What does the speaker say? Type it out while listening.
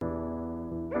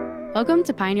Welcome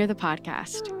to Pioneer the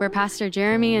Podcast, where Pastor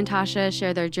Jeremy and Tasha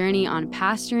share their journey on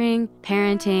pastoring,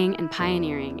 parenting, and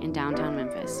pioneering in downtown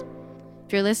Memphis.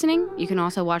 If you're listening, you can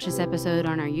also watch this episode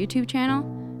on our YouTube channel.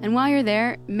 And while you're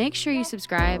there, make sure you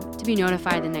subscribe to be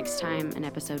notified the next time an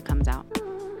episode comes out.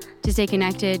 To stay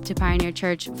connected to Pioneer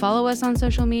Church, follow us on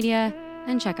social media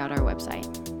and check out our website.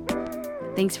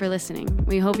 Thanks for listening.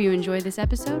 We hope you enjoyed this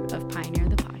episode of Pioneer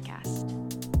the Podcast.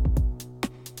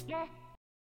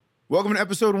 Welcome to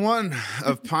episode 1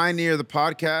 of Pioneer the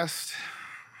Podcast.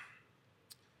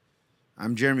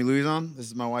 I'm Jeremy Louison. This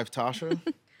is my wife, Tasha.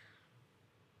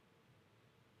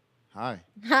 Hi.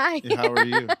 Hi. Hey, how are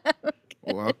you?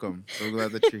 Welcome. So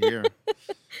glad that you're here.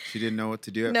 She didn't know what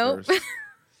to do at first.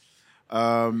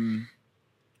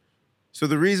 So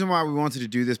the reason why we wanted to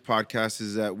do this podcast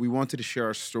is that we wanted to share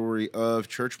our story of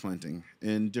church planting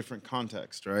in different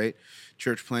contexts, right?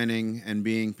 Church planting and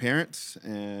being parents,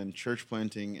 and church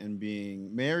planting and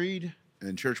being married,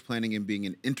 and church planting and being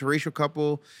an interracial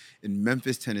couple in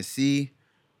Memphis, Tennessee,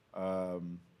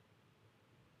 and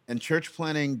church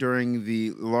planting during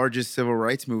the largest civil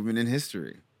rights movement in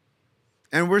history.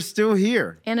 And we're still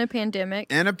here. And a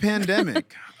pandemic.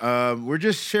 We're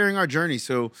just sharing our journey.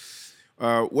 So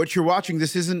what you're watching,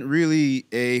 this isn't really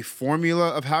a formula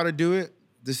of how to do it.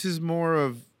 This is more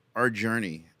of our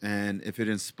journey. And if it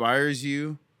inspires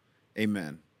you,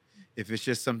 amen. If it's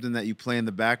just something that you play in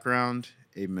the background,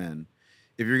 amen.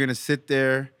 If you're going to sit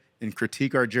there and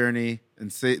critique our journey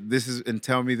and say and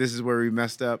tell me this is where we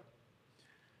messed up,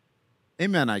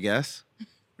 amen, I guess.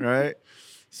 Right?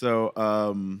 So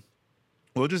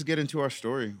we'll just get into our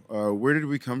story. Where did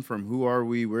we come from? Who are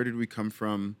we? Where did we come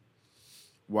from?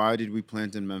 Why did we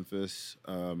plant in Memphis?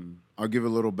 I'll give a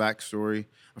little backstory.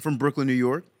 I'm from Brooklyn, New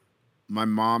York. My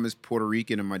mom is Puerto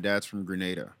Rican and my dad's from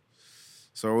Grenada.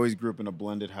 So I always grew up in a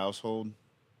blended household.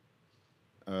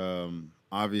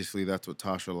 Obviously, that's what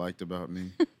Tasha liked about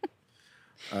me.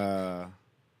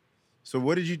 So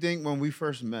what did you think when we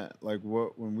first met?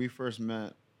 When we first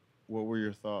met, what were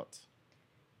your thoughts?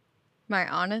 My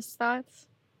honest thoughts?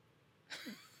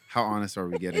 How honest are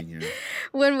we getting here?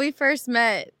 When we first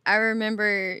met, I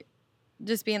remember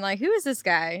just being like, who is this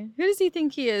guy? Who does he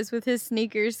think he is with his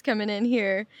sneakers coming in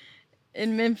here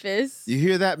in Memphis? You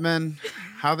hear that, men?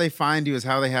 How they find you is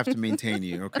how they have to maintain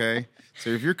you, okay?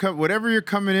 So if you're whatever you're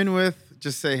coming in with,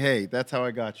 just say, hey, that's how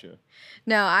I got you.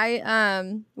 No,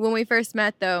 when we first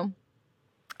met, though,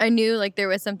 I knew like there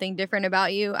was something different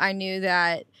about you. I knew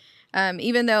that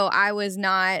even though I was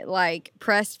not like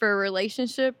pressed for a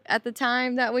relationship at the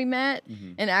time that we met,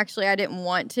 and actually I didn't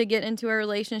want to get into a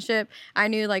relationship, I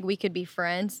knew like we could be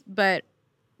friends, but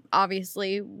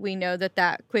obviously we know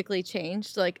that quickly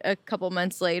changed like a couple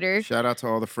months later. Shout out to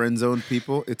all the friend zone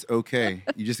people. It's okay.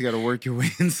 You just got to work your way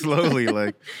in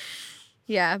slowly.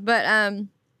 Yeah, but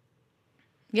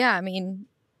yeah, I mean,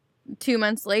 2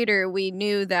 months later we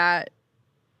knew that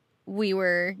we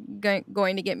were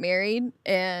going to get married,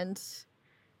 and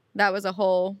that was a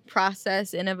whole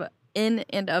process in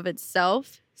and of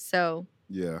itself. So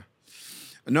yeah,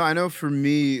 no, I know for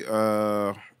me,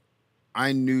 I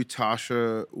knew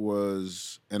Tasha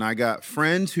was, and I got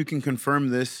friends who can confirm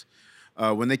this.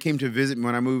 When they came to visit me,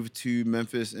 when I moved to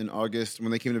Memphis in August,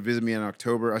 when they came to visit me in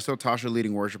October, I saw Tasha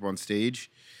leading worship on stage,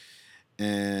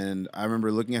 and I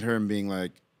remember looking at her and being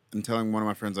like, and telling one of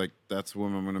my friends like, that's the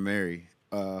woman I'm going to marry.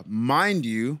 Mind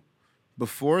you,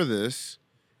 before this,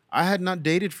 I had not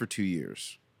dated for 2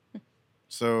 years.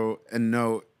 So, and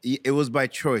no, it was by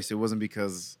choice. It wasn't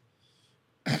because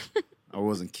I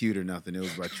wasn't cute or nothing. It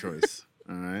was by choice.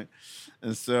 All right.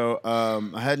 And so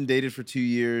I hadn't dated for 2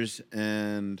 years.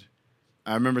 And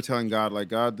I remember telling God, like,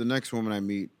 God, the next woman I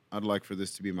meet, I'd like for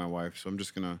this to be my wife. So I'm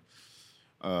just going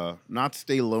to not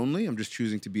stay lonely. I'm just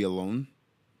choosing to be alone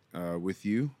with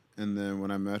you. And then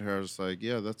when I met her, I was like,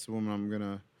 yeah, that's the woman I'm going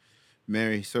to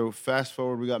marry. So fast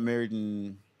forward, we got married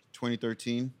in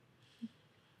 2013.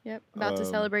 Yep, about to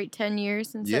celebrate 10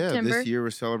 years in September. Yeah, this year we're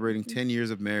celebrating 10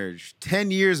 years of marriage. 10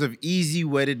 years of easy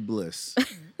wedded bliss.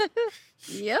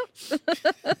 Yep.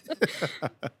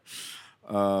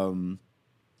 And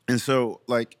so,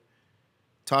 like,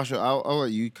 Tasha, I'll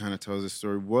let you kind of tell this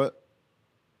story.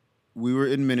 We were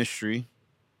in ministry.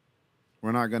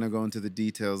 We're not going to go into the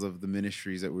details of the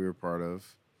ministries that we were part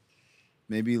of.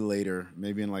 Maybe later,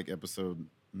 maybe in like episode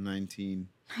 19.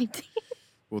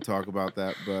 We'll talk about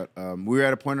that. But we were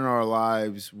at a point in our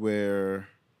lives where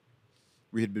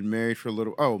we had been married for a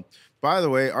little. Oh, by the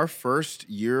way, our first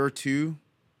year or two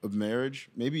of marriage,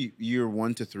 maybe year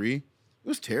 1 to 3, it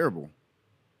was terrible.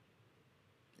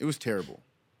 It was terrible.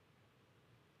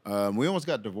 We almost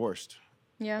got divorced.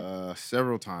 Yeah.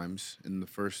 Several times in the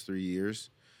first 3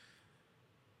 years.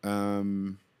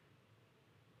 Um,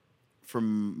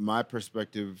 from my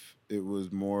perspective, it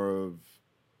was more of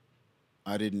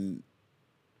I didn't.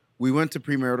 We went to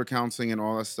premarital counseling and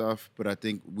all that stuff, but I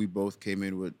think we both came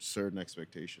in with certain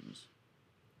expectations.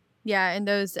 Yeah, and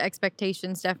those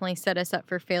expectations definitely set us up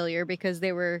for failure because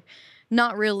they were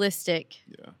not realistic.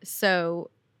 Yeah. So,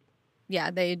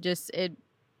 yeah, it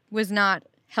was not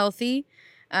healthy.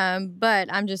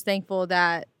 But I'm just thankful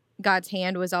that God's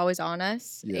hand was always on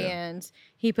us, Yeah. and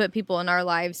He put people in our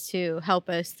lives to help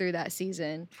us through that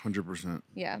season. 100%.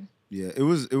 Yeah. Yeah, it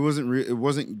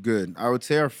wasn't good. I would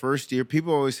say our first year.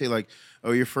 People always say like,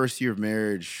 "Oh, your first year of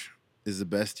marriage is the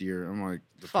best year." I'm like,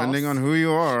 depending False. on who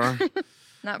you are.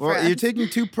 Not for Well, us. you're taking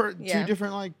two Yeah.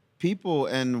 different like people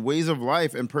and ways of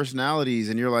life and personalities,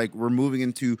 and you're like, we're moving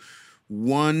into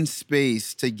one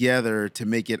space together to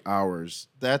make it ours.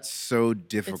 That's so It's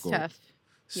difficult. tough.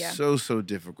 Yeah. So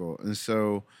difficult. And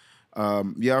so,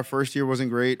 yeah, our first year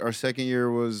wasn't great. Our second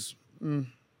year was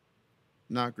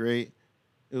not great.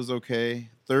 It was okay.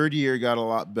 Third year got a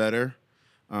lot better.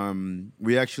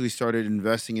 We actually started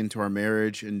investing into our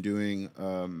marriage and doing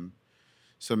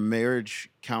some marriage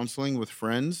counseling with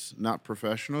friends, not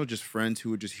professional, just friends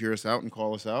who would just hear us out and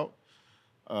call us out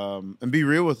and be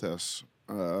real with us.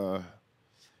 And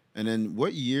then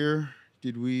what year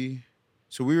did we?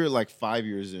 So we were like 5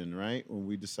 years in, right? When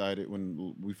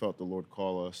we felt the Lord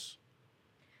call us.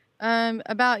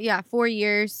 About 4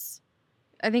 years.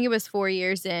 I think it was 4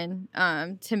 years in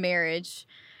to marriage.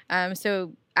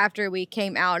 So after we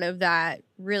came out of that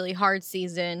really hard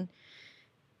season,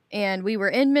 and we were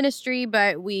in ministry,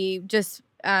 but we just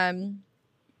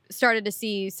started to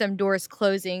see some doors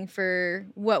closing for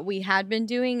what we had been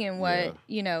doing and what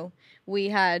we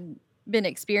had been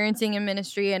experiencing in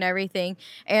ministry and everything.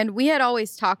 And we had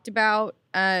always talked about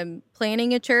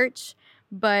planning a church,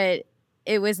 but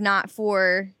it was not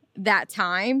for that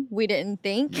time. We didn't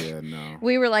think. Yeah, no.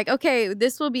 We were like, okay,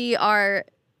 this will be our,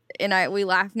 and we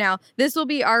laugh now, this will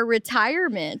be our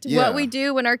retirement. Yeah. What we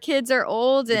do when our kids are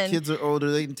old The and kids are older;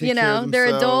 they can take care of themselves.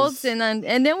 they're adults,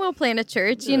 and then we'll plan a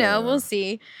church. Yeah. We'll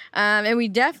see. And we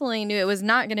definitely knew it was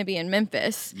not going to be in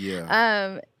Memphis.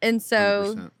 Yeah. And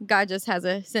so 100%. God just has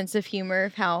a sense of humor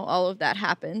of how all of that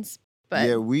happens. But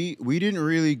yeah, we didn't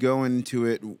really go into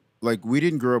it like we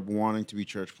didn't grow up wanting to be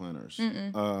church planners.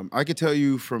 I could tell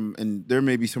you and there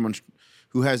may be someone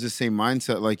who has the same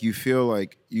mindset. Like you feel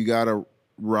like you gotta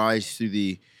rise through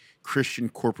the Christian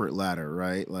corporate ladder,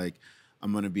 right? Like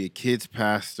I'm gonna be a kids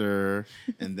pastor,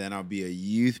 and then I'll be a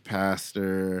youth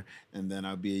pastor, and then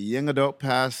I'll be a young adult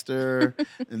pastor,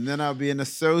 and then I'll be an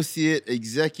associate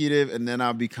executive, and then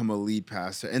I'll become a lead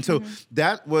pastor. And so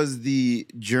that was the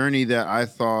journey that I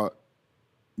thought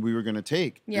we were gonna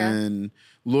take. Yeah. And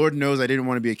Lord knows I didn't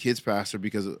want to be a kids pastor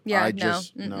because I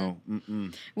just no.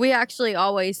 We actually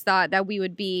always thought that we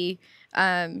would be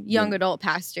young adult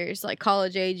pastors, like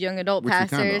college age young adult Which we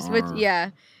kinda pastors, which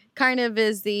are. kind of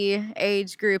is the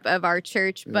age group of our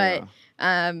church, but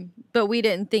we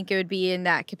didn't think it would be in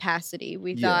that capacity.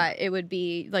 We thought it would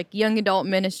be like young adult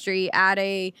ministry at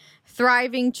a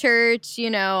thriving church,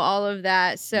 all of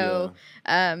that. So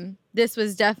this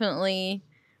was definitely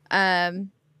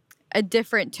a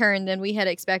different turn than we had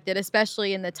expected,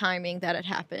 especially in the timing that it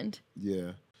happened.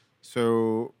 Yeah.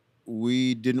 So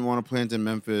we didn't want to plant in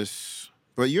Memphis,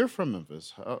 but you're from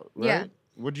Memphis, right? Yeah.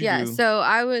 What'd you do? So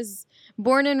I was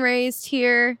born and raised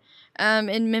here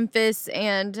in Memphis,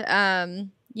 and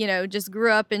just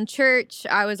grew up in church.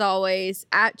 I was always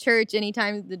at church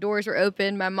anytime the doors were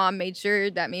open. My mom made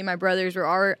sure that me and my brothers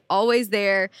were always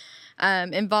there,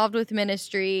 involved with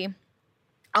ministry,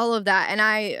 all of that. And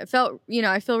I feel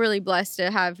really blessed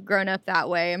to have grown up that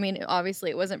way. I mean, obviously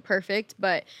it wasn't perfect,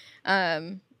 but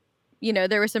there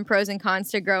were some pros and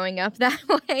cons to growing up that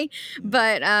way.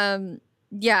 But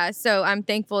so I'm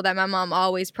thankful that my mom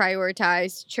always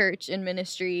prioritized church and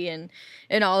ministry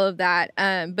and all of that.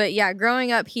 But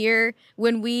growing up here,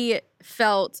 when we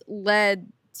felt led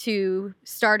to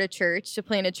start a church, to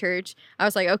plant a church, I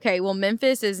was like, okay, well,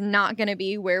 Memphis is not going to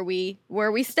be where we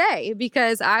stay,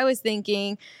 because I was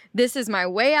thinking, this is my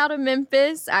way out of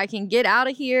Memphis. I can get out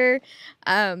of here.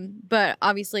 But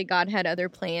obviously God had other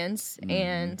plans,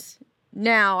 and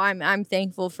now I'm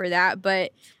thankful for that.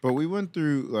 But we went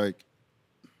through, like,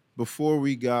 before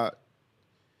we got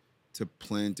to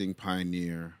planting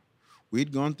Pioneer,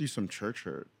 we'd gone through some church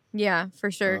hurt. Yeah,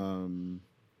 for sure.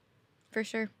 For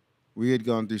sure. We had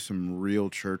gone through some real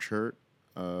church hurt,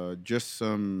 just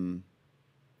some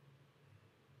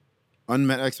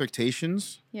unmet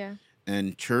expectations. Yeah.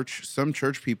 And some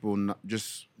church people not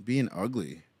just being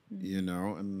ugly, and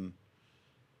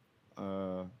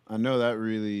I know that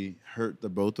really hurt the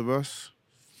both of us.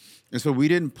 And so we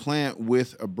didn't plant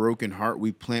with a broken heart.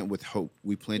 We plant with hope.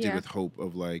 We planted Yeah. with hope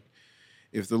of like,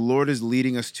 if the Lord is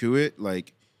leading us to it,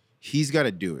 like he's got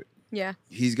to do it. Yeah.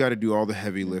 He's got to do all the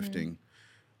heavy lifting.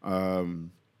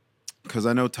 Because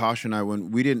I know Tasha and I,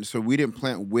 we didn't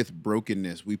plant with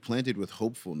brokenness. We planted with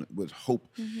hopefulness, with hope,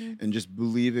 and just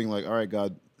believing like, all right,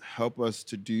 God, help us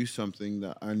to do something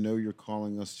that I know you're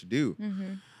calling us to do.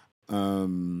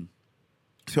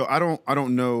 So I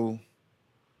don't know.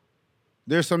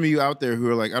 There's some of you out there who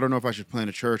are like, I don't know if I should plant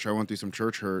a church. I went through some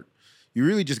church hurt. You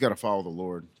really just got to follow the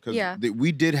Lord. Because Yeah.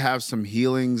 we did have some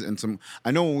healings and some,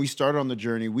 I know when we started on the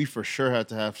journey, we for sure had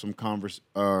to have some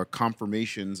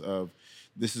confirmations of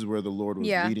this is where the Lord was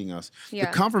Yeah. leading us. Yeah.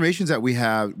 The confirmations that we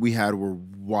had were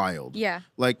wild. Yeah.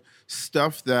 Like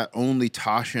stuff that only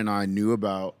Tasha and I knew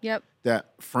about. Yep.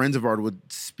 That friends of ours would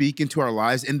speak into our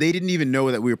lives, and they didn't even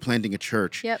know that we were planting a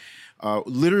church. Yep.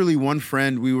 Literally, one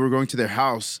friend, we were going to their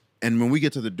house, and when we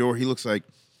get to the door, he looks like,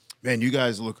 man, you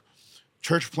guys look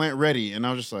church plant ready. And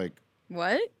I was just like,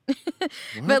 What? what?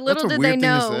 But little That's a did they weird thing to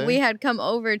know say. we had come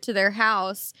over to their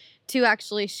house to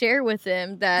actually share with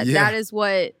them that Yeah. that is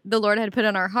what the Lord had put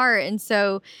on our heart. And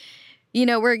so, you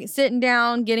know, we're sitting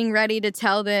down, getting ready to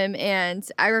tell them. And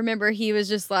I remember he was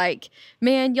just like,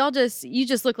 man, you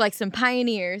just look like some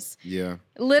pioneers. Yeah.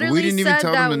 Literally We didn't even said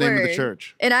tell that them the name of the word.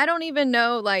 church. And I don't even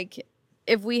know, like,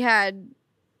 if we had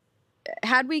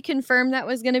we confirmed that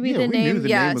was going to be Yeah, the we name. knew the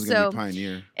name was going to be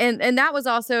Pioneer. And that was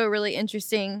also a really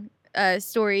interesting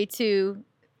story too,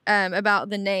 about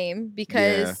the name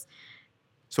because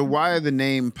So why the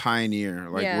name Pioneer?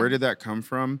 Like, Yeah. where did that come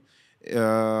from?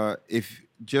 If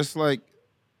just like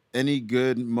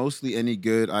mostly any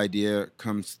good idea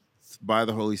comes by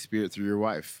the Holy Spirit through your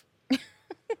wife,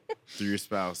 through your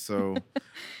spouse. So,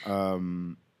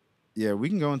 yeah, we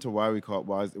can go into why it's called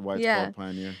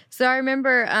Pioneer. So I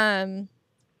remember,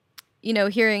 you know,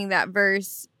 hearing that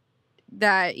verse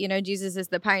that, you know, Jesus is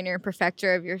the pioneer and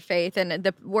perfecter of your faith. And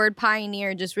the word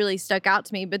pioneer just really stuck out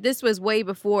to me. But this was way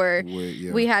before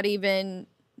we had even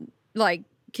like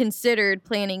considered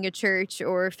planning a church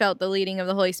or felt the leading of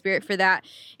the Holy Spirit for that.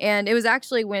 And it was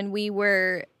actually when we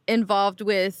were involved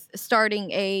with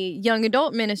starting a young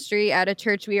adult ministry at a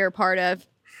church we are a part of.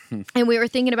 And we were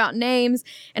thinking about names,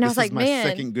 and I was like, my man,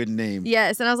 second good name.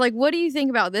 yes. And I was like, what do you think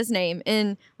about this name?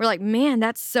 And we're like, man,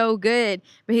 that's so good.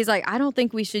 But he's like, I don't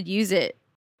think we should use it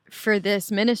for this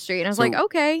ministry. And I was So, like,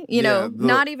 okay, you know, the-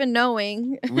 not even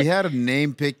knowing. We had a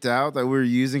name picked out that we were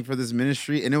using for this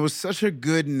ministry, and it was such a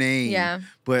good name. Yeah.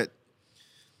 But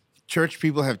church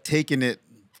people have taken it.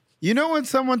 You know when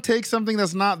someone takes something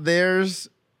that's not theirs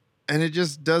and it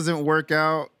just doesn't work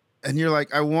out, and you're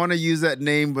like, I want to use that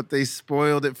name, but they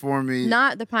spoiled it for me.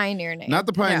 Not the pioneer name. Not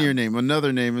the Pioneer No. name,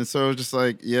 another name. And so it was just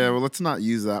like, yeah, well, let's not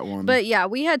use that one. But yeah,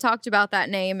 we had talked about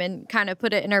that name and kind of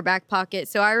put it in our back pocket.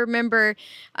 So I remember,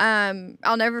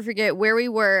 I'll never forget where we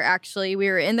were actually. We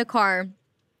were in the car.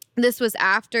 This was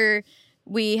after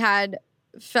we had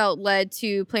felt led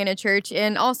to plant a church.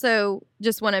 And also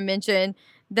just want to mention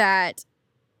that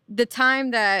the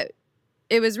time that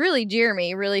it was really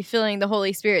Jeremy really feeling the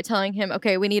Holy Spirit telling him,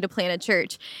 okay, we need to plant a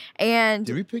church. And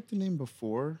Did we pick the name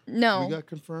before No. we got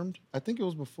confirmed? I think it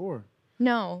was before.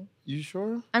 no, You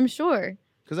sure? I'm sure.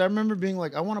 Because I remember being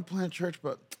like, I want to plant a church,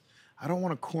 but I don't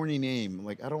want a corny name.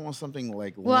 Like, I don't want something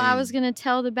like Well, I lame. was going to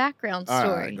tell the background All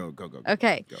story. right, go.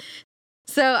 Okay. Go.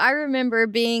 So I remember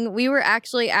we were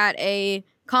actually at a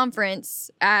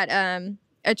conference at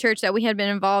a church that we had been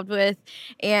involved with.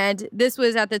 And this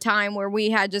was at the time where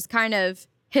we had just kind of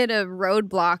hit a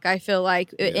roadblock, I feel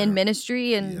like, Yeah. in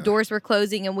ministry, and Yeah. doors were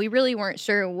closing and we really weren't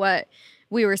sure what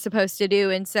we were supposed to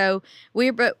do. And so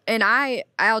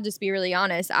I'll just be really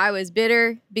honest. I was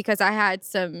bitter because I had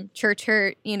some church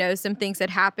hurt, you know, some things had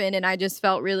happened and I just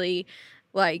felt really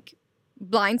like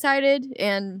blindsided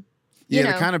and, Yeah, you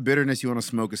know. the kind of bitterness you want to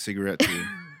smoke a cigarette to.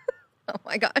 Oh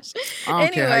my gosh. I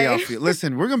don't care how y'all Anyway. feel.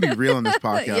 Listen, we're gonna be real on this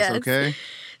podcast, Yes. okay?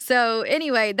 So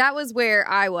anyway, that was where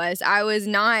I was. I was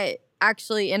not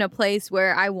actually in a place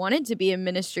where I wanted to be in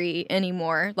ministry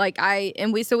anymore.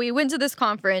 So we went to this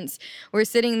conference. We're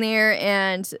sitting there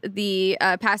and the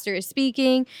pastor is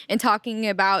speaking and talking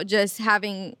about just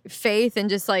having faith and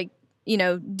just like, you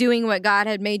know, doing what God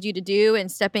had made you to do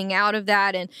and stepping out of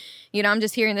that. And, you know, I'm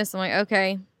just hearing this. I'm like,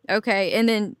 okay. And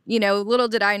then, you know, little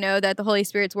did I know that the Holy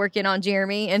Spirit's working on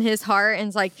Jeremy and his heart and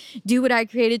it's like, do what I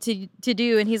created to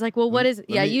do. And he's like, well, what is it?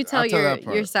 Yeah, you tell I'll your that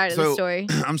part. side of the So, story.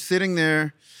 I'm sitting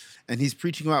there and he's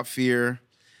preaching about fear.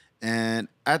 And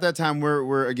at that time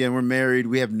we're married,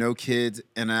 we have no kids,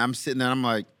 and I'm sitting there and I'm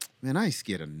like, man, I ain't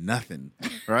scared of nothing.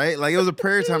 Right? Like it was a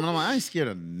prayer time and I'm like, I ain't scared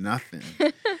of nothing.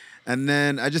 And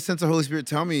then I just sense the Holy Spirit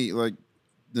tell me, like,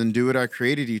 then do what I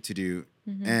created you to do.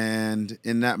 Mhm. And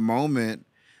in that moment,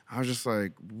 I was just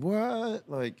like, what?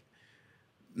 Like,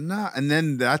 nah. And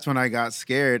then that's when I got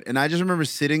scared. And I just remember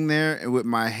sitting there with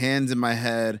my hands in my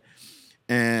head.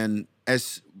 And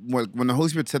when the Holy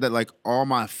Spirit said that, like, all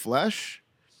my flesh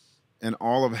and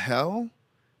all of hell,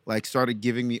 like, started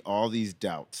giving me all these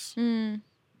doubts. Mm.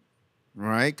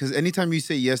 Right? Because anytime you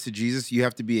say yes to Jesus, you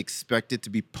have to be expected to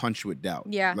be punched with doubt.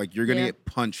 Yeah. Like, you're going to get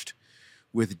punched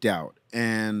with doubt.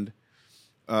 And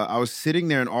I was sitting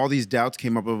there and all these doubts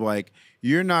came up of like,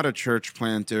 you're not a church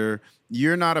planter.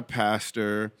 You're not a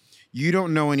pastor. You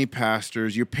don't know any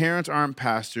pastors. Your parents aren't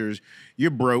pastors.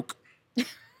 You're broke.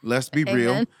 Let's be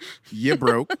real. Amen. You're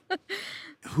broke.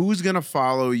 Who's going to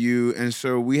follow you? And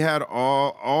so we had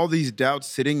all these doubts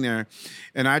sitting there.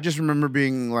 And I just remember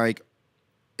being like,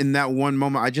 in that one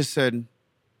moment, I just said,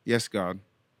 yes, God.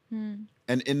 Mm.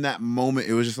 And in that moment,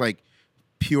 it was just like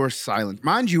pure silence.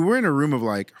 Mind you, we're in a room of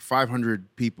like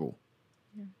 500 people,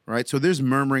 right? So there's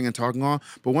murmuring and talking on.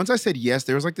 But once I said yes,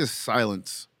 there was like this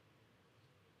silence.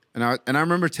 And I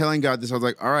remember telling God this. I was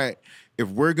like, all right, if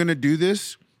we're going to do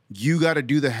this, you got to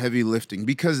do the heavy lifting,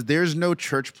 because there's no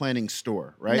church planning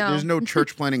store, right? No. There's no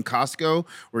church planning Costco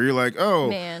where you're like, oh,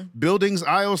 Man. buildings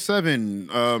aisle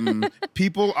 7,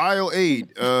 people aisle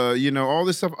 8, all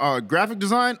this stuff. Graphic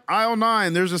design aisle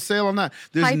 9. There's a sale on that.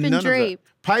 There's Pipe and none of that. drape.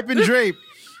 Pipe and drape.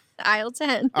 Aisle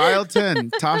 10. Aisle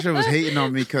 10. Tasha was hating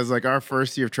on me because, like, our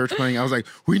first year of church planning, I was like,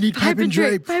 we need pipe and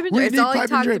drape. Pipe and We drape. need It's all he pipe and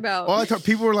talked drape. about.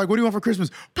 People were like, what do you want for Christmas?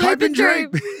 Pipe and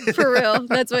drape. For real.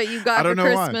 That's what you got I don't for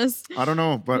know Christmas. why. I don't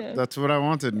know, but Yeah. that's what I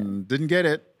wanted and didn't get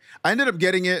it. I ended up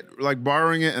getting it, like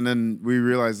borrowing it, and then we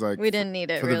realized, like, We didn't need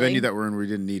it, for really. the venue that we're in, we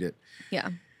didn't need it. Yeah.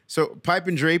 So pipe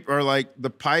and drape are like the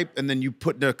pipe, and then you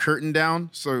put the curtain down.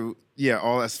 So yeah,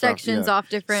 all that stuff. Sections yeah. off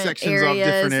different Sections areas. off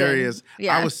different and- areas.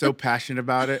 yeah. I was so passionate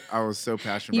about it.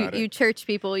 You church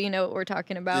people, you know what we're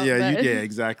talking about. Yeah, but-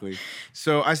 exactly.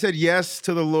 So I said yes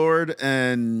to the Lord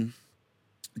and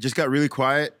just got really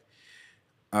quiet.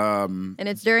 And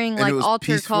it's during And like it was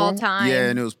altar call peaceful. time. Yeah,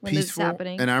 and it was when this is peaceful.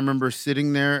 happening. And I remember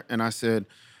sitting there and I said,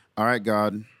 all right,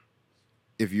 God,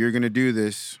 if you're going to do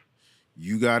this,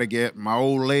 you got to get my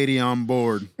old lady on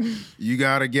board. You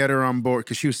got to get her on board.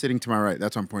 Because she was sitting to my right.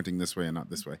 That's why I'm pointing this way and not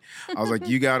this way. I was like,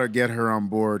 you got to get her on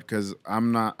board because I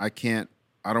don't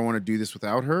want to do this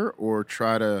without her or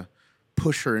try to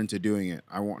push her into doing it.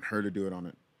 I want her to do it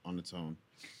on its own.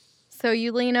 So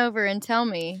you lean over and tell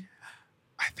me,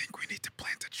 I think we need to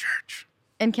plant a church.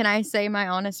 and can I say my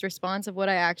honest response of what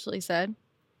I actually said?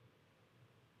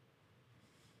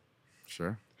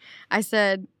 Sure. I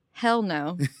said, hell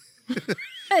no.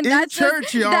 And In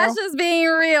church, y'all. That's just being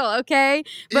real, okay?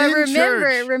 But In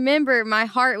church. remember, my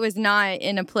heart was not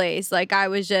in a place. Like I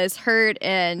was just hurt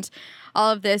and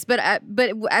all of this. But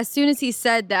as soon as he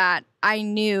said that, I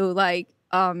knew like,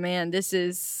 oh man, this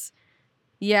is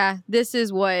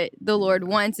what the Lord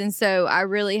wants. And so I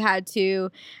really had to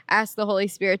ask the Holy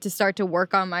Spirit to start to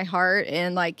work on my heart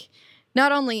and like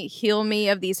not only heal me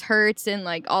of these hurts and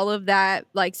like all of that,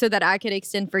 like so that I could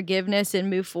extend forgiveness and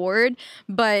move forward,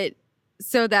 but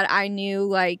so that I knew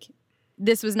like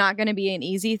this was not going to be an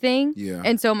easy thing. Yeah.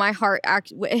 And so my heart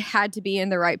it had to be in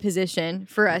the right position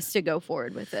for us to go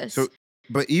forward with this. So,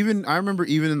 but I remember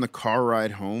even in the car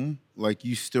ride home, like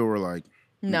you still were like,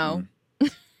 no.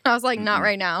 I was like, not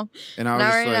right now. and I was Not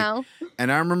just right like, now.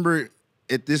 and I remember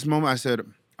at this moment I said,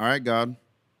 all right, God,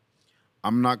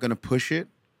 I'm not going to push it.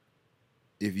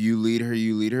 If you lead her,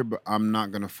 you lead her, but I'm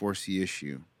not going to force the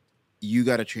issue. You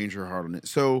got to change her heart on it.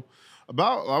 So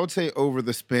I would say over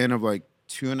the span of like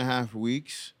 2.5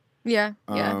 weeks, Yeah.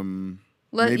 Yeah.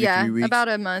 maybe 3 weeks, about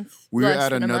a month. we were less at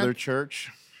than a another month.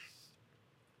 church.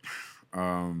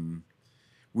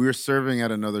 We were serving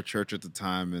at another church at the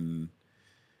time, and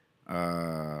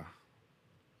I'm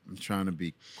trying to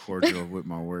be cordial with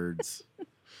my words.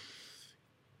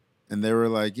 And they were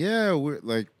like, yeah, we're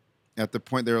like, at the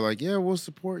point they were like, yeah, we'll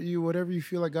support you, whatever you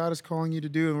feel like God is calling you to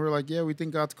do. And we're like, yeah, we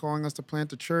think God's calling us to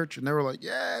plant a church. And they were like,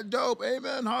 yeah, dope,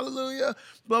 amen, hallelujah,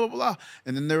 blah, blah, blah.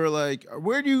 And then they were like,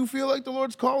 where do you feel like the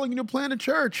Lord's calling you to plant a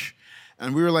church?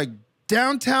 And we were like,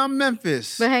 downtown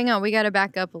Memphis. But hang on, we got to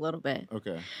back up a little bit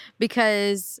Okay.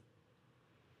 because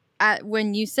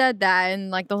when you said that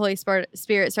and like the Holy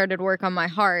Spirit started to work on my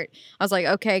heart, I was like,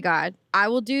 okay, God, I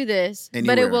will do this, but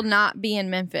Anywhere. it will not be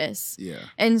in Memphis. Yeah.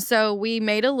 And so we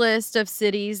made a list of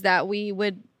cities that we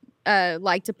would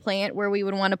like to plant, where we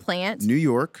would want to plant. New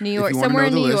York. New If York, you wanna somewhere know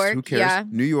in the New list, York, Who cares? yeah.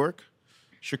 New York,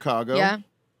 Chicago, Yeah.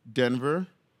 Denver,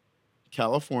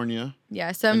 California.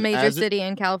 Yeah, some And major as it- city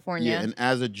in California. Yeah, and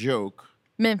as a joke,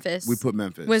 Memphis. We put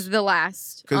Memphis. Was the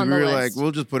last because on we the were list. like,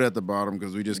 we'll just put it at the bottom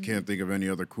because we just can't think of any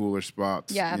other cooler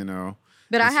spots. Yeah. You know.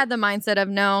 But I had the mindset of,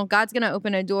 no, God's going to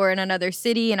open a door in another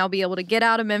city and I'll be able to get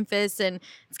out of Memphis and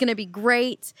it's going to be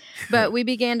great. But we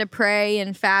began to pray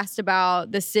and fast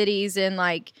about the cities and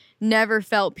like never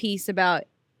felt peace about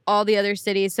all the other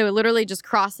cities. So literally just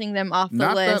crossing them off the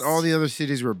Not list. that all the other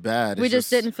cities were bad. We just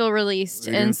didn't feel released.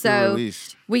 And so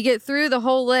we get through the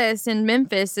whole list and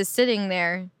Memphis is sitting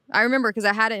there. I remember because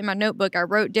I had it in my notebook. I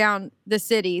wrote down the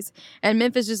cities and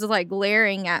Memphis just was like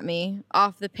glaring at me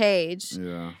off the page.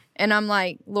 Yeah. And I'm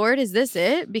like, Lord, is this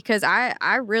it? Because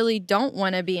I really don't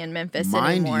want to be in Memphis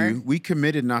anymore. Mind you, we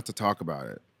committed not to talk about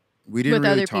it. We didn't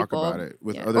really talk about it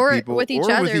with other people. Or with each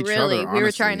other, really. Other, we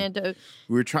were trying to...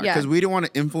 We were trying... Because we didn't want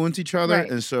to influence each other.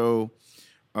 Right. And so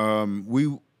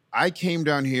I came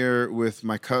down here with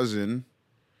my cousin,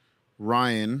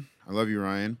 Ryan. I love you,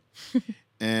 Ryan.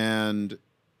 And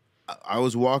I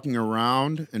was walking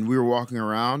around, and we were walking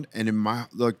around, and in my...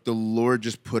 Like, the Lord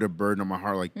just put a burden on my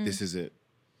heart, like, this is it.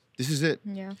 This is it.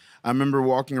 Yeah. I remember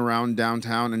walking around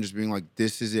downtown and just being like,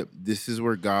 this is it. This is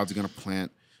where God's going to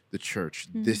plant the church.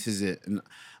 This is it. And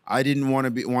I didn't want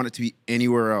it to be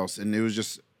anywhere else. And it was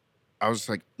just, I was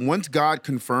like, once God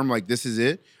confirmed like, this is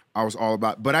it, I was all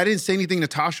about, but I didn't say anything to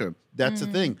Tasha. That's the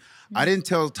thing. I didn't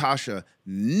tell Tasha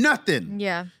nothing.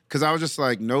 Yeah. Cause I was just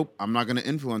like, nope, I'm not going to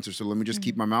influence her. So let me just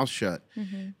keep my mouth shut.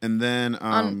 And then,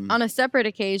 on a separate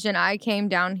occasion, I came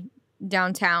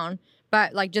downtown,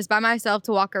 but like just by myself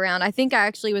to walk around. I think I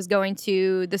actually was going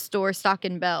to the store Stock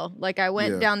and Bell. Like I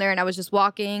went down there and I was just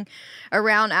walking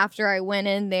around after I went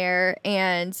in there.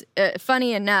 And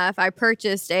funny enough, I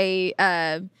purchased a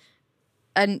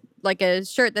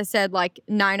shirt that said like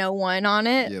 901 on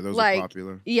it. Yeah, those like, are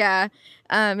popular. Yeah.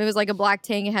 It was like a black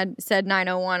tank. It had said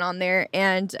 901 on there.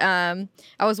 And I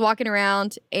was walking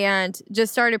around and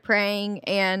just started praying.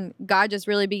 And God just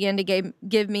really began to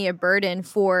give me a burden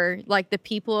for like the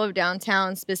people of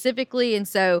downtown specifically. And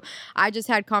so I just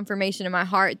had confirmation in my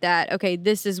heart that, okay,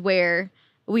 this is where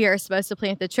we are supposed to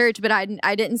plant the church. But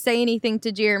I didn't say anything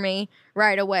to Jeremy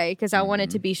right away because I wanted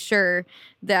to be sure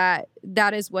that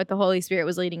that is what the Holy Spirit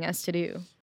was leading us to do.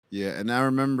 Yeah. And I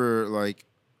remember like,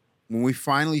 when we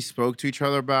finally spoke to each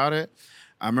other about it,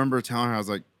 I remember telling her, I was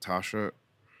like, Tasha,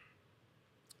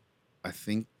 I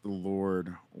think the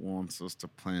Lord wants us to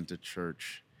plant a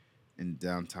church in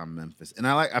downtown Memphis. And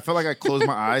I felt like I closed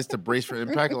my eyes to brace for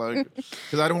impact, like,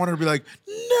 because I didn't want her to be like,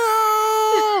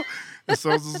 no. And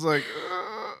so I was just like,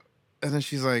 and then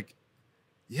she's like,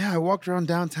 yeah, I walked around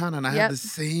downtown and I had the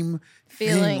same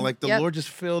feeling. Like the Lord just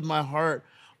filled my heart.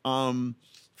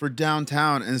 For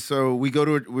downtown. And so we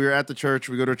were at the church,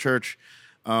 we go to a church.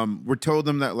 We're told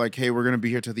them that like, hey, we're going to be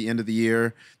here till the end of the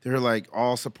year. They're like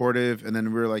all supportive. And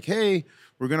then we're like, hey,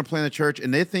 we're going to plant a church.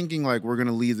 And they're thinking like, we're going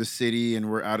to leave the city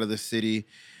and we're out of the city.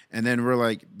 And then we're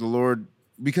like, the Lord,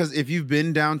 because if you've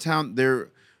been downtown, they're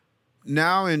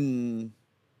now in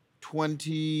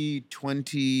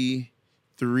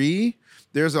 2023,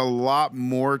 there's a lot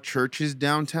more churches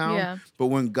downtown. Yeah. But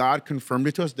when God confirmed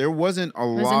it to us, there wasn't a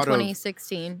lot of... It was in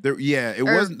 2016. There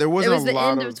wasn't a lot of... It was the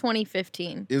end of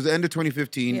 2015. It was the end of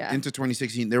 2015 into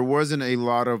 2016. There wasn't a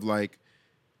lot of like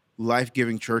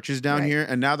life-giving churches down here.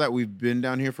 And now that we've been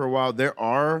down here for a while, there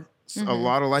are a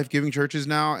lot of life-giving churches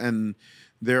now. And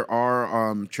there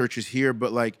are churches here.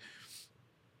 But like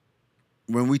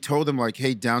when we told them like,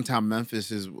 hey, downtown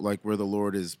Memphis is like where the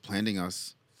Lord is planting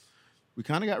us, we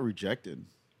kind of got rejected.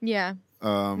 Yeah.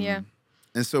 And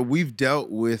so we've dealt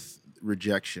with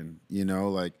rejection, you know,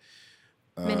 like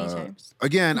many times.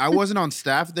 Again, I wasn't on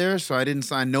staff there, so I didn't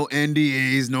sign no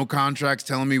NDAs, no contracts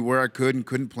telling me where I could and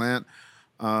couldn't plant.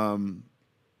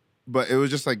 But it was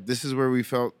just like, this is where we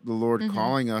felt the Lord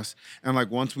calling us. And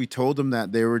like once we told them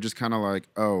that, they were just kind of like,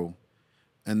 oh,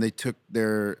 and they just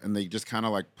kind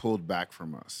of like pulled back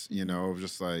from us, you know,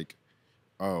 just like,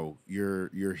 oh,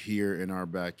 you're here in our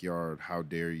backyard. How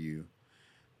dare you?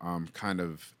 Kind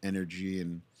of energy.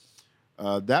 And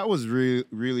that was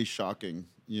really shocking.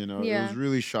 You know, it was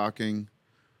really shocking.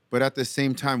 But at the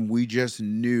same time, we just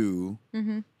knew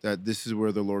that this is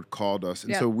where the Lord called us.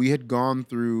 And so we'd gone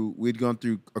through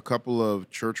a couple of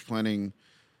church planting,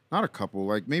 not a couple,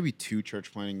 like maybe 2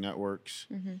 church planting networks.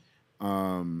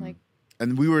 And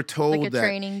we were told like a that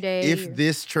training day if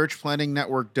this church planting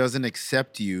network doesn't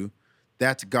accept you,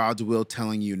 that's God's will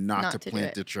telling you not to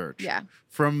plant the church. Yeah.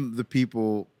 From the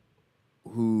people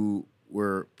who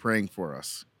were praying for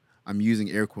us. I'm using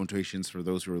air quotations for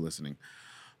those who are listening.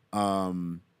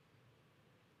 And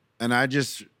I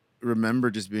just remember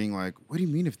just being like, what do you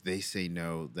mean if they say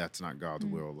no, that's not God's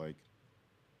will? Like,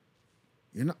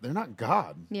 they're not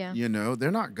God. Yeah.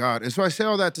 They're not God. And so I say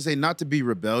all that to say not to be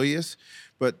rebellious,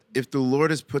 but if the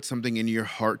Lord has put something in your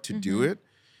heart to do it,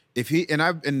 if he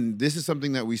and this is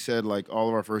something that we said like all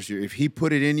of our first year, if he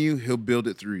put it in you, he'll build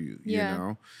it through you, you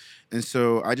know? And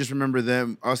so I just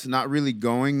remember us not really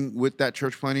going with that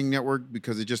church planning network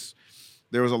because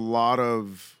there was a lot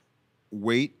of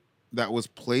weight that was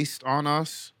placed on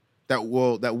us that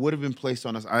would have been placed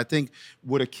on us, I think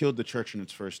would have killed the church in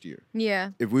its first year. Yeah.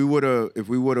 If we would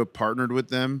have partnered with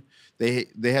them, they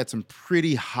had some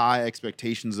pretty high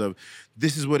expectations of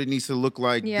this is what it needs to look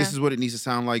like, this is what it needs to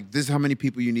sound like, this is how many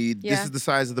people you need, this is the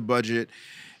size of the budget.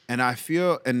 And I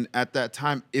feel, and at that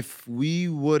time, if we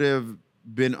would have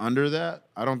been under that,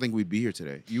 I don't think we'd be here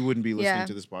today. You wouldn't be listening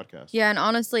to this podcast. Yeah, and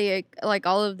honestly, like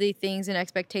all of the things and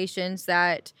expectations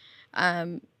that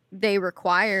they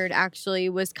required actually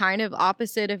was kind of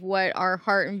opposite of what our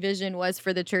heart and vision was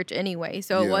for the church anyway.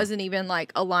 So it wasn't even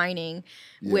like aligning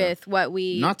with what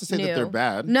we Not to say that they're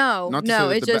bad. No,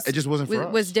 it just wasn't for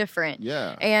us. Was different.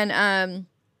 Yeah. And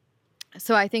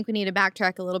so I think we need to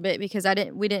backtrack a little bit because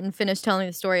we didn't finish telling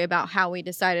the story about how we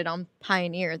decided on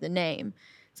Pioneer, the name.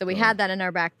 So we had that in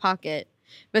our back pocket.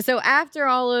 But so after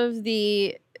all of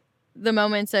the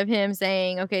moments of him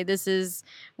saying, okay, this is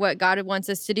what God wants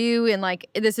us to do. And like,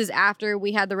 this is after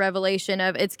we had the revelation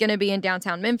of it's going to be in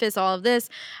downtown Memphis, all of this.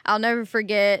 I'll never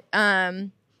forget.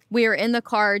 We were in the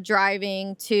car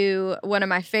driving to one of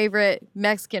my favorite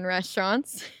Mexican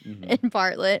restaurants in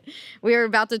Bartlett. We were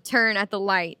about to turn at the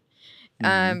light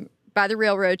by the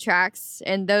railroad tracks.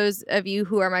 And those of you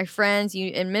who are my friends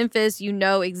in Memphis, you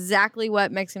know exactly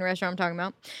what Mexican restaurant I'm talking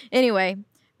about. Anyway,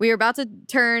 we were about to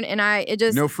turn, and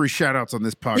no free shout outs on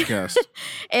this podcast.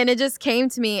 And it just came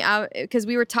to me because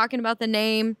we were talking about the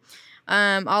name,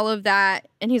 all of that.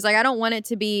 And he's like, I don't want it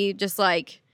to be just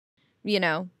like,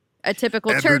 a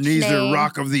typical church name. Ebenezer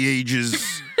Rock of the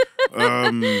Ages.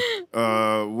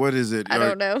 What is it? I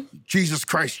don't know. Jesus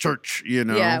Christ Church,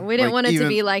 Yeah, we didn't want it to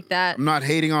be like that. I'm not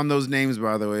hating on those names,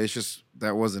 by the way. It's just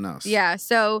that wasn't us. Yeah,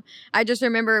 so I just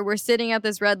remember we're sitting at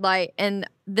this red light, and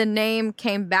the name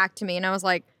came back to me, and I was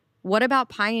like, what about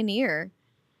Pioneer?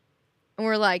 And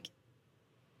we're like,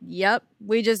 yep.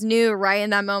 We just knew right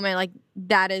in that moment, like,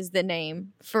 that is the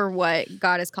name for what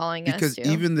God is calling us to. Because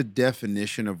even the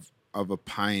definition of a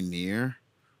pioneer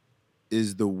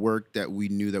is the work that we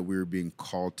knew that we were being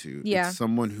called to. Yeah. It's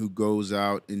someone who goes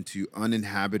out into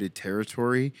uninhabited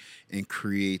territory and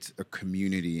creates a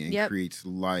community and creates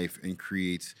life and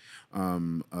creates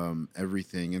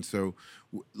everything. And so,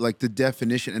 like, the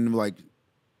definition and, like,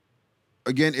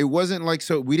 again, it wasn't like,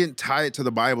 so we didn't tie it to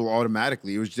the Bible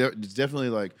automatically. It was it's definitely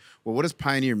like, well, what does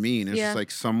pioneer mean? It's just like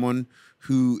someone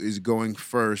who is going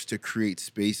first to create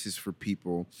spaces for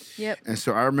people. Yep. And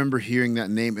so I remember hearing that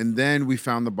name. And then we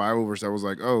found the Bible verse that was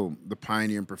like, oh, the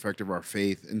pioneer and perfecter of our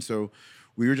faith. And so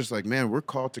we were just like, man, we're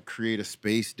called to create a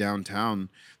space downtown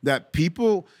that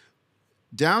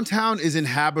downtown is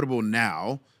inhabitable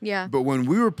now. Yeah. But when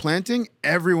we were planting,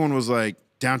 everyone was like,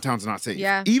 downtown's not safe.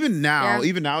 Yeah. Even now,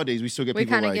 even nowadays, we still get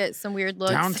people like, we kind of get some weird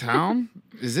looks. Downtown?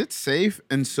 Is it safe?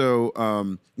 And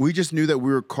so we just knew that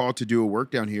we were called to do a work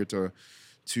down here to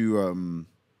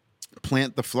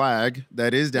plant the flag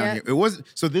that is down here. It wasn't,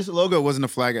 so this logo wasn't a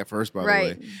flag at first, by the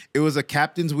way. It was a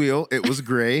captain's wheel. It was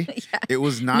gray. It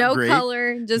was not great. No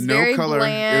color, just very bland.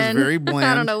 It was very bland.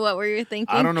 I don't know what we were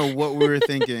thinking. I don't know what we were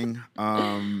thinking.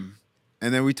 And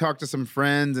then we talked to some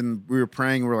friends and we were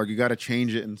praying. We're like, you got to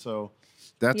change it. And so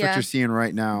that's what you're seeing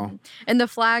right now. And the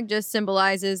flag just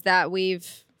symbolizes that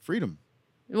freedom.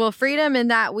 Well, freedom in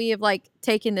that we have like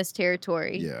taken this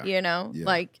territory,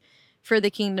 like for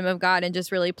the kingdom of God and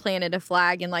just really planted a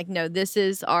flag and like, no, this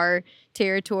is our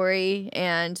territory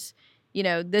and,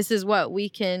 this is what we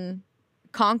can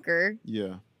conquer,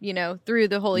 through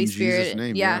the Holy Spirit. Jesus'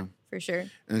 name, yeah, for sure.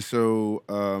 And so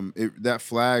that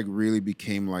flag really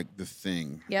became like the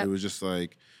thing. Yep. It was just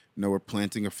like, no, we're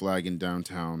planting a flag in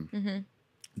downtown. Mm-hmm.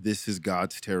 This is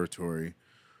God's territory.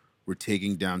 We're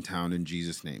taking downtown in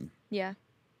Jesus' name. Yeah.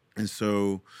 And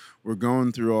so we're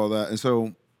going through all that. And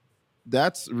so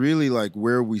that's really like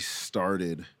where we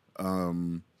started.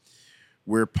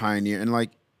 We're Pioneer. And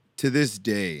like to this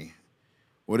day,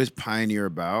 what is Pioneer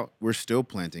about? We're still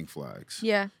planting flags.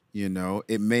 Yeah.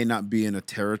 It may not be in a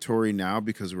territory now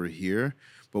because we're here,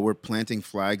 but we're planting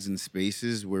flags in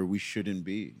spaces where we shouldn't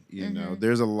be.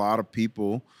 There's a lot of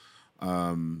people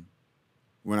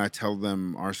when I tell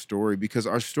them our story, because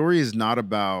our story is not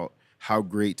about how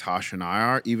great Tasha and I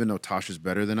are, even though Tasha's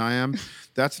better than I am.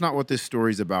 That's not what this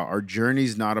story's about. Our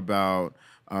journey's not about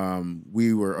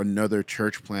we were another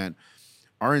church plant.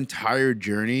 Our entire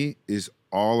journey is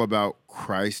all about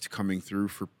Christ coming through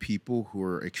for people who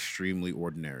are extremely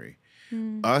ordinary.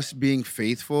 Us being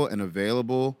faithful and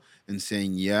available and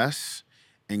saying yes,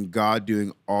 and God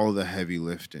doing all the heavy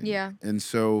lifting. Yeah. And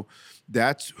so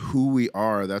that's who we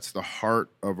are. That's the heart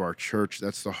of our church.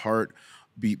 That's the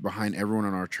heartbeat behind everyone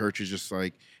in our church, is just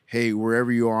like, hey,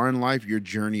 wherever you are in life, your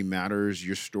journey matters,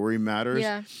 your story matters.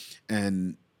 Yeah.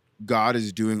 And God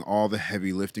is doing all the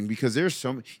heavy lifting, because there's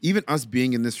even us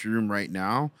being in this room right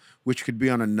now, which could be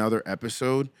on another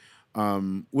episode,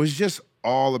 was just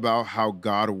all about how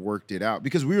God worked it out,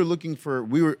 because we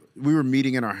were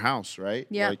meeting in our house, right?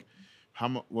 Yeah. Like,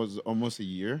 was it, almost a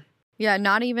year? Yeah,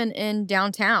 not even in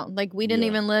downtown. Like we didn't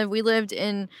even we lived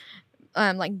in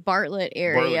like Bartlett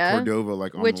area, Cordova,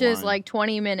 like on which the is line. like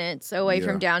 20 minutes away Yeah.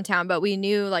 from downtown. But we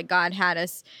knew like God had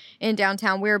us in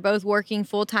downtown. We were both working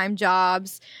full-time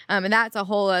jobs. And that's a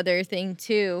whole other thing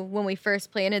too. When we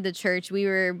first planted the church, we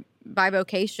were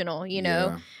bivocational, you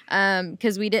know,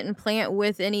 because we didn't plant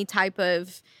with any type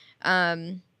of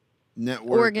Network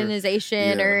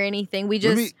organization or anything. We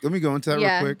just let me go into that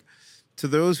real quick. To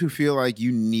those who feel like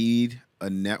you need a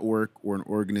network or an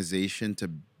organization to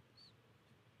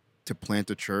plant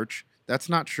a church, that's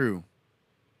not true.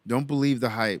 Don't believe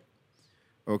the hype.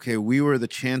 Okay, we were the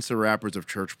Chance the Rappers of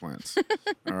church plants.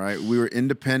 All right, we were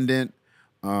independent.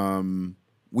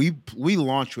 We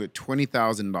launched with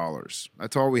 $20,000.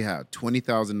 That's all we had,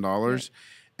 $20,000,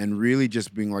 and really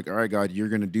just being like, all right, God, you're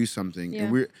gonna do something.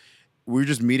 And we were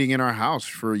just meeting in our house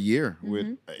for a year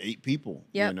with 8 people.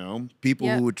 You know, people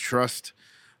who would trust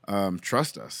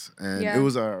us, and it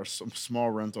was a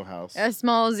small rental house, a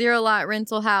small 0-lot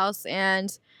rental house,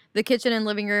 and the kitchen and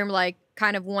living room like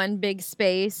kind of one big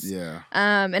space.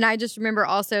 And I just remember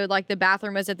also like the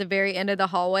bathroom was at the very end of the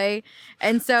hallway,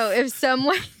 and so if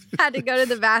someone had to go to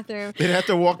the bathroom, they'd have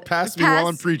to walk past me while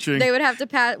I'm preaching. They would have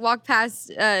to walk past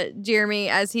Jeremy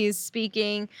as he's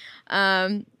speaking,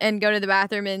 and go to the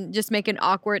bathroom and just make an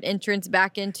awkward entrance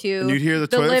back into and you'd hear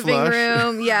the living flush.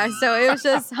 room. Yeah, so it was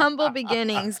just humble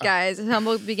beginnings, guys,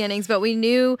 humble beginnings. But we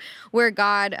knew where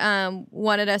God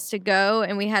wanted us to go,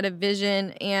 and we had a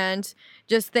vision, and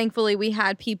just thankfully we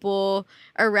had people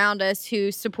around us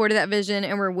who supported that vision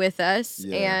and were with us,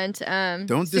 and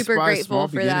don't super despise grateful small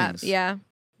for beginnings. that. Yeah.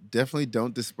 Definitely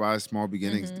don't despise small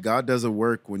beginnings. God does a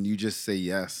work when you just say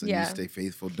yes and you stay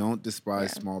faithful. Don't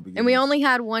despise small beginnings. And we only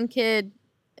had one kid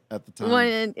at the time, one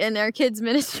in our kids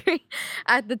ministry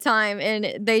at the time,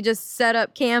 and they just set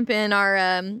up camp in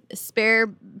our spare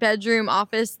bedroom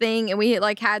office thing, and we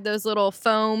like had those little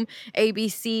foam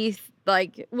ABC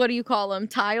like, what do you call them,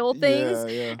 tile things,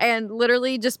 and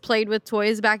literally just played with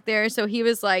toys back there. So he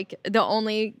was like the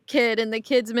only kid in the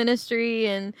kids ministry,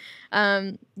 and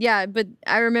but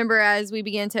I remember as we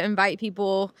began to invite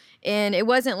people in, it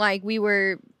wasn't like we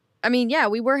were, I mean,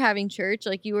 we were having church,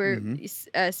 like you were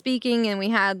speaking, and we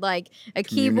had like a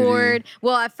keyboard.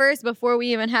 Well, at first, before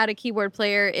we even had a keyboard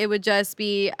player, it would just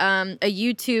be a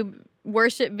YouTube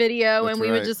worship video, and we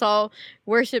would just all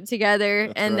worship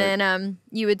together. Then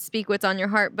you would speak what's on your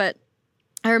heart. But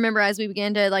I remember as we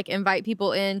began to like invite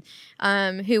people in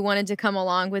who wanted to come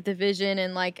along with the vision,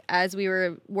 and like as we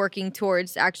were working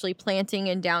towards actually planting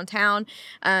in downtown,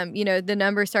 the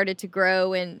numbers started to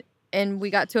grow, and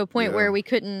we got to a point where we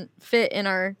couldn't fit in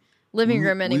our living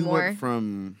room anymore. We went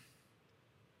from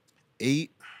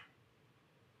 8.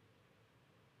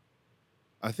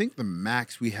 I think the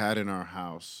max we had in our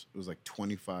house was like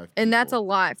 25 people. And that's a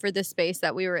lot for the space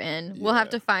that we were in. We'll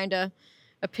have to find a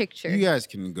picture. You guys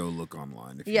can go look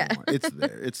online if you want. It's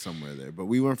there. It's somewhere there. But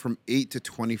we went from 8 to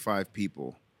 25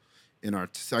 people. In our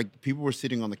people were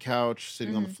sitting on the couch,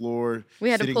 sitting on the floor. We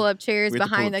had to pull up chairs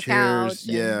behind the couch.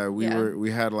 Yeah,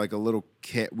 we had like a little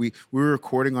cat. We were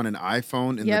recording on an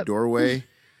iPhone in the doorway.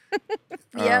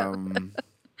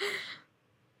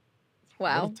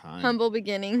 Wow. Humble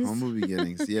beginnings. Humble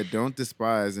beginnings. Yeah, don't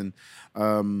despise. And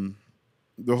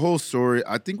the whole story,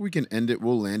 I think we can end it.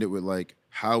 We'll land it with like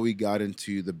how we got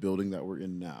into the building that we're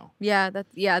in now. Yeah,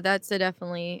 that's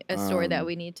definitely a story that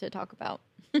we need to talk about.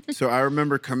 So I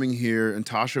remember coming here, and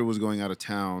Tasha was going out of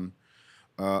town.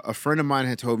 A friend of mine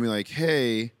had told me like,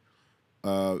 hey,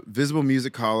 Visible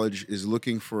Music College is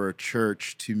looking for a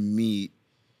church to meet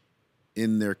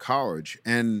in their college.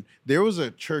 And there was a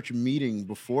church meeting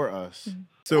before us.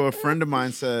 So a friend of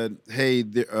mine said, hey,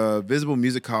 the Visible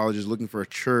Music College is looking for a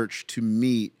church to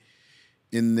meet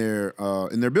in their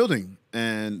building.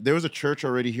 And there was a church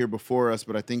already here before us,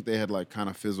 but I think they had like kind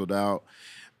of fizzled out.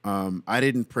 I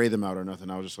didn't pray them out or nothing.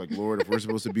 I was just like, Lord, if we're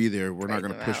supposed to be there, we're not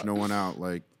going to push no one out.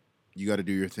 Like, you got to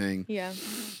do your thing. Yeah.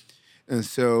 And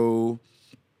so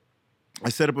I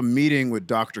set up a meeting with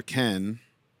Dr. Ken,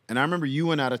 And I remember you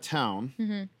went out of town.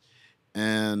 Mm-hmm.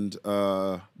 And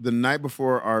the night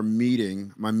before our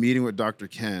meeting, my meeting with Dr.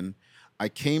 Ken, I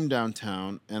came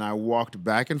downtown and I walked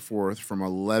back and forth from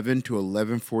 11 to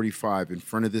 11:45 in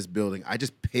front of this building. I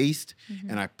just paced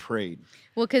and I prayed.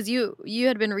 Well, because you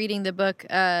had been reading the book,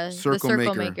 The Circle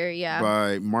Maker, yeah,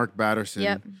 by Mark Batterson.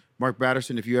 Yep. Mark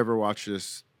Batterson, if you ever watch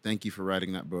this, thank you for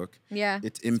writing that book. Yeah,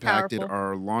 It's impacted powerful.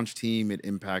 our launch team. It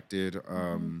impacted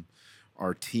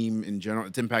our team in general.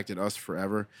 It's impacted us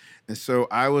forever. And so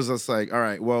I was just like, all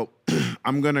right, well,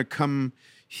 I'm going to come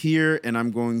here and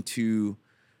I'm going to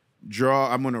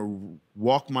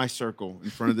walk my circle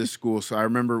in front of this school. So I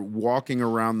remember walking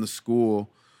around the school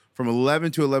from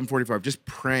 11 to 11:45, just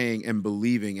praying and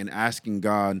believing and asking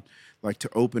God like to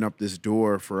open up this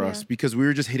door for us because we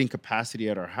were just hitting capacity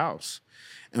at our house.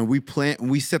 And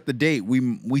we set the date.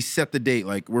 We set the date.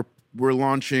 Like we're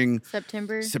launching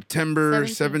September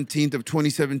 17th of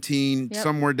 2017,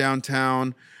 somewhere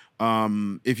downtown.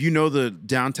 If you know the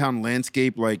downtown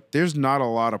landscape, like there's not a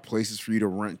lot of places for you to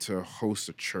rent to host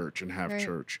a church and have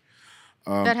church.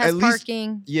 That has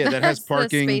parking. Yeah, that has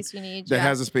parking. The space we need. That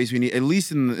has the space we need, at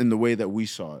least in the way that we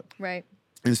saw it. Right.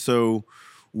 And so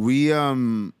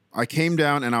I came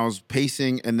down and I was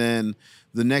pacing, and then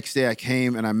the next day I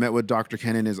came and I met with Dr.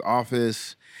 Ken in his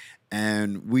office.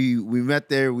 And we met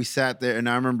there, we sat there, and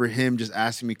I remember him just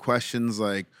asking me questions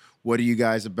like, what are you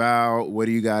guys about? What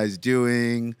are you guys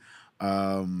doing?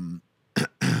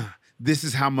 This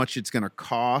is how much it's going to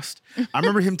cost. I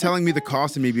remember him telling me the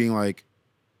cost and me being like,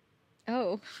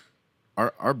 oh,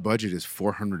 our budget is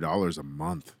 $400 a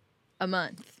month. A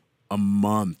month. A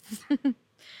month.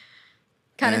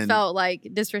 Kind of felt like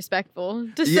disrespectful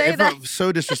to say it that. felt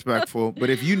so disrespectful. But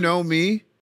if you know me,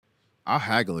 I'll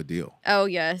haggle a deal. Oh,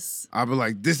 yes. I'll be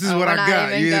like, this is what I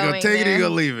got. You either gonna take it or you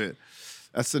gonna leave it.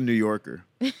 That's the New Yorker.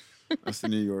 That's the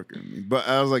New Yorker in me. But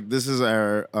I was like, this is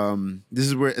our, this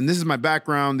is where, and this is my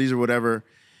background. These are whatever.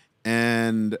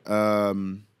 And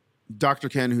Dr.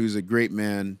 Ken, who's a great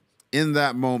man, in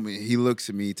that moment, he looks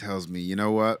at me, he tells me, you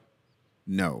know what?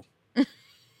 No.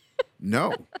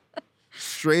 No.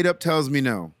 Straight up tells me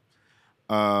no.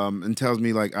 And tells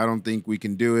me like, I don't think we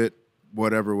can do it.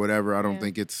 Whatever. I don't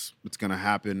think it's gonna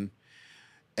happen.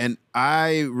 And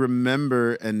I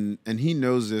remember, and he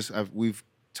knows this. We've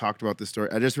talked about this story.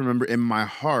 I just remember in my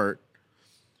heart,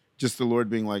 just the Lord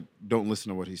being like, "Don't listen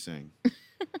to what he's saying.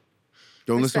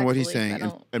 Don't listen to what he's saying,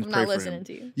 and I'm pray not for listening him."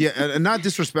 to you. Yeah, and not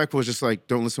disrespectful. It's just like,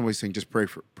 don't listen to what he's saying. Just pray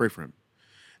for him.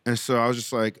 And so I was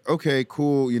just like, okay,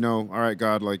 cool. You know, all right,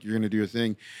 God, like you're gonna do your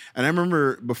thing. And I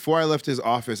remember before I left his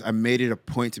office, I made it a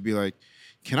point to be like,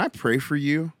 can I pray for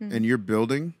you and your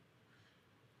building?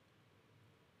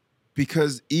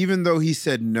 Because even though he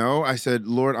said no, I said,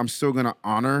 Lord, I'm still going to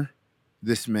honor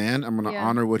this man. I'm going to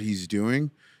honor what he's doing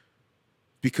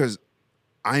because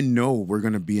I know we're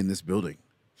going to be in this building.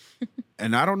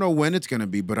 And I don't know when it's going to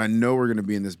be, but I know we're going to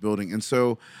be in this building. And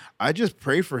so I just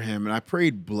prayed for him and I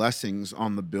prayed blessings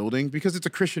on the building because it's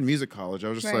a Christian music college. I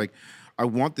was just like, I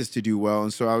want this to do well.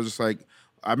 And so I was just like,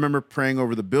 I remember praying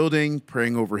over the building,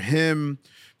 praying over him,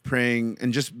 praying,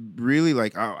 and just really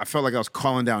like, I felt like I was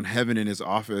calling down heaven in his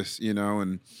office, you know,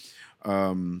 and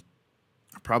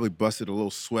I probably busted a little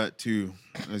sweat too,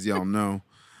 as y'all know,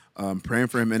 praying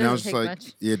for him. And I was just like,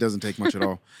 yeah, it doesn't take much at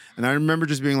all. And I remember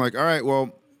just being like, all right,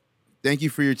 well, thank you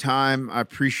for your time. I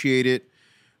appreciate it.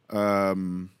 I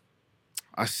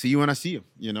see you when I see you,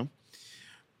 you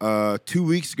know. 2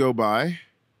 weeks go by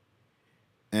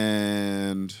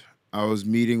and I was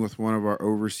meeting with one of our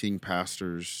overseeing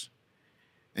pastors,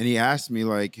 and he asked me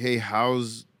like, hey,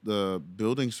 how's the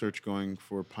building search going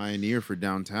for Pioneer for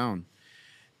downtown?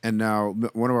 And now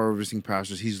one of our overseeing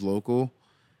pastors, he's local,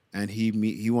 and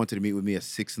he wanted to meet with me at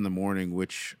 6 a.m,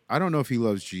 which I don't know if he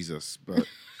loves Jesus, but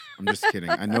I'm just kidding.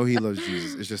 I know he loves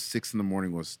Jesus. It's just 6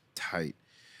 a.m. was tight.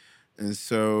 And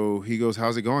so he goes,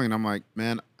 how's it going? And I'm like,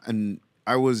 man, and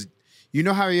I was, you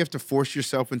know how you have to force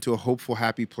yourself into a hopeful,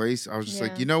 happy place? I was just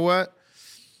like, you know what?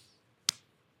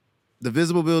 The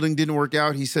Visible building didn't work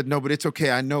out. He said, no, but it's okay.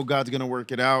 I know God's going to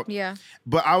work it out. Yeah.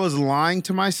 But I was lying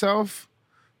to myself,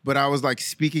 but I was like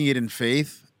speaking it in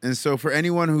faith. And so for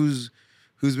anyone who's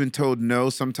been told no,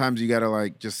 sometimes you got to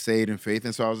like just say it in faith.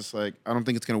 And so I was just like, I don't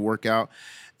think it's going to work out.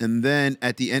 And then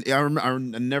at the end, I'll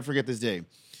never forget this day.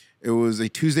 It was a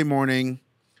Tuesday morning.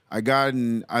 I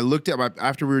looked at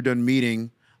after we were done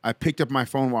meeting, I picked up my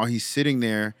phone while he's sitting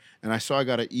there, and I saw I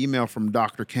got an email from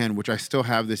Dr. Ken, which I still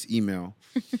have this email.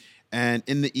 And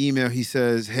in the email, he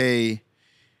says, hey,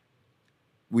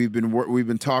 we've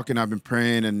been talking, I've been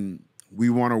praying, and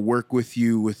we want to work with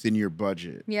you within your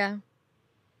budget. Yeah.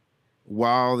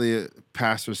 while the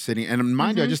pastor's sitting, and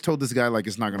mind you, I just told this guy like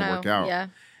it's not going to work out. Yeah.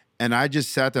 And I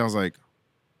just sat there. I was like,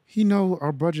 he know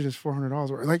our budget is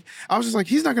 $400. Like, I was just like,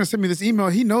 he's not going to send me this email.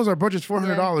 He knows our budget's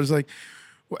 $400. Like,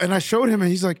 and I showed him, and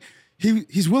he's like,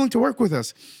 he's willing to work with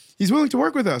us. He's willing to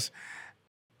work with us.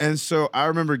 And so I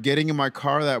remember getting in my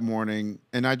car that morning,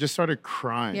 and I just started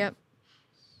crying. Yep.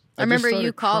 I remember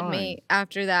you called me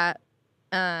after that,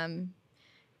 and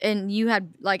you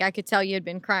had, like, I could tell you had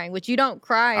been crying, which you don't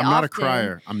cry often. I'm not a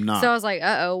crier. I'm not. So I was like,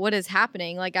 uh-oh, what is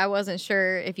happening? Like, I wasn't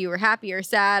sure if you were happy or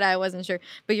sad. I wasn't sure.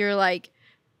 But you're like,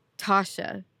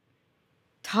 Tasha,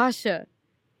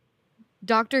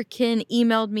 Dr. Ken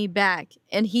emailed me back,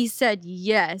 and he said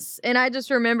yes. And I just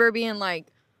remember being like,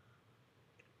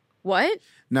 what?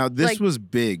 Now, this was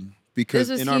big because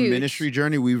in our ministry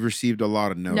journey, we've received a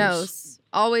lot of no's. No's.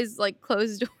 Always, like,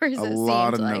 closed doors, a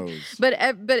lot of no's.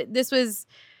 But this was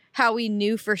how we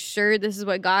knew for sure this is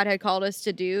what God had called us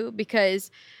to do,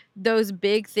 because those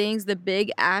big things, the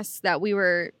big asks that we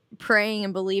were praying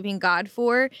and believing God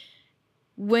for,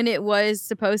 when it was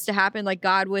supposed to happen, like,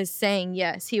 God was saying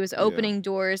yes. He was opening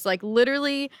doors, like,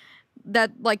 literally,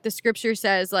 that, like, the scripture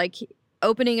says, like,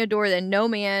 opening a door that no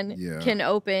man can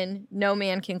open, no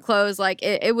man can close. Like,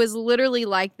 it was literally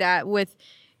like that with,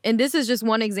 and this is just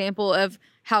one example of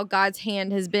how God's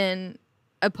hand has been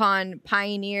upon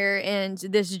Pioneer, and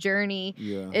this journey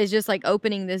is just like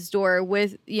opening this door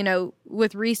with,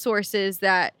 with resources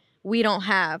that we don't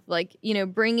have, like,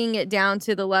 bringing it down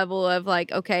to the level of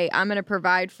like, okay, I'm going to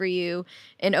provide for you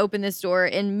and open this door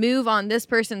and move on this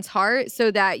person's heart so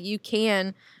that you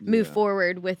can move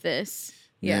forward with this.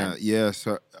 Yeah.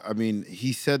 So, I mean,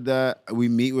 he said that. We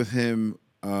meet with him.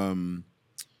 When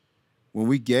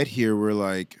we get here, we're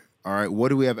like, all right, what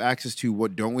do we have access to?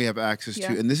 What don't we have access to?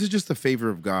 And this is just the favor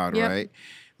of God, right?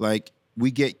 Like, we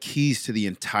get keys to the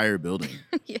entire building,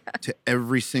 to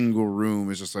every single room.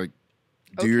 It's just like,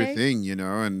 do your thing,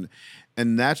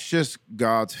 and that's just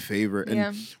God's favor.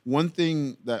 And one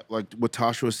thing that, like what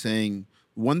Tasha was saying,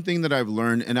 one thing that I've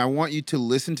learned, and I want you to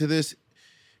listen to this,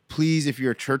 please, if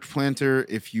you're a church planter,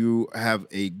 if you have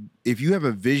a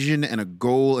vision and a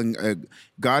goal, and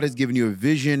God has given you a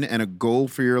vision and a goal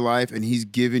for your life, and he's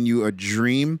given you a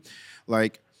dream,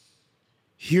 like,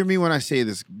 hear me when I say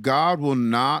this. God will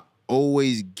not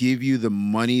always give you the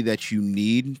money that you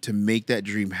need to make that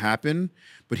dream happen,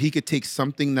 but he could take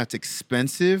something that's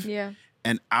expensive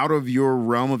and out of your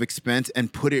realm of expense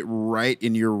and put it right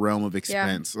in your realm of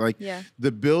expense. Like,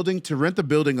 the building, to rent the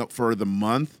building up for the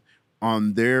month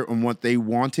on what they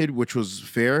wanted, which was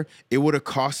fair, it would have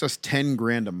cost us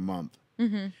 $10,000 a month.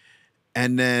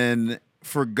 And then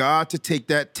for God to take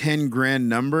that 10 grand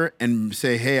number and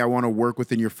say, hey, I want to work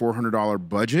within your $400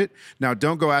 budget. Now,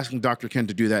 don't go asking Dr. Ken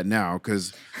to do that now,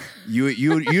 because you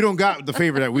don't got the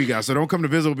favor that we got. So don't come to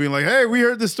Visible being like, hey, we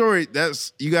heard this story.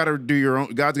 You got to do your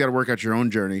own. God's got to work out your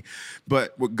own journey.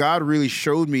 But what God really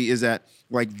showed me is that,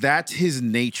 like, that's his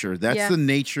nature. That's the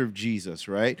nature of Jesus,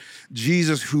 right?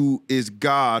 Jesus, who is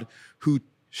God, who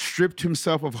stripped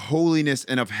himself of holiness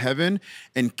and of heaven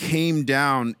and came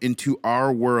down into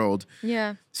our world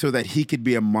so that he could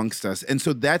be amongst us. And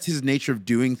so that's his nature of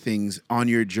doing things on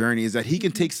your journey, is that he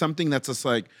can take something that's just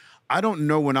like, I don't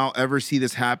know when I'll ever see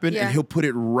this happen, and he'll put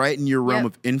it right in your realm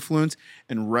of influence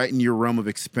and right in your realm of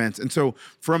expense. And so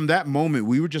from that moment,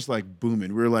 we were just like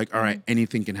booming. We were like, all right,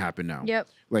 anything can happen now.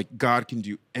 Like, God can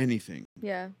do anything.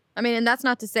 I mean, and that's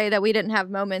not to say that we didn't have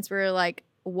moments where we're like,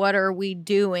 what are we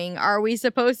doing? Are we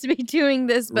supposed to be doing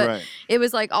this? But it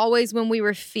was like always when we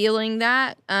were feeling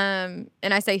that, and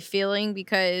I say feeling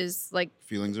because, like,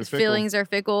 feelings are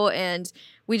fickle, and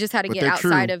we just had to get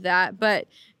outside of that. But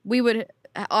we would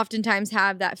oftentimes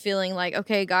have that feeling like,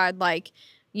 okay, God, like,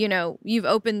 you've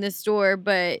opened this door,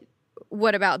 but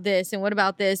what about this? And what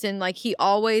about this? And, like, he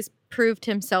always proved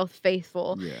himself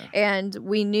faithful. And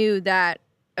we knew that,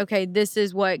 okay, this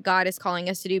is what God is calling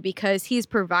us to do, because he's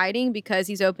providing, because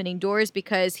he's opening doors,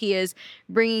 because he is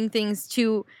bringing things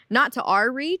to, not to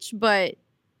our reach, but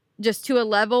just to a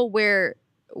level where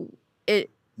it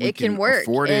can work.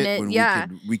 Afford it,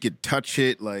 we could touch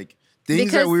it, like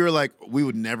things that we were like, we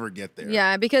would never get there.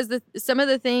 Yeah, because some of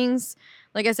the things,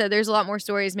 like I said, there's a lot more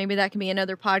stories. Maybe that can be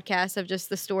another podcast of just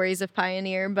the stories of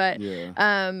Pioneer.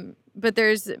 But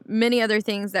there's many other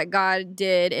things that God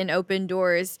did and opened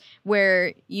doors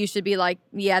where you should be like,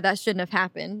 yeah, that shouldn't have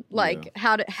happened. Like,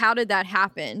 how did that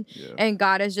happen? And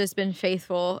God has just been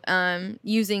faithful,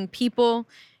 using people,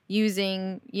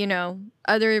 using,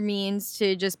 other means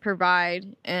to just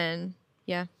provide. And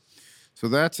So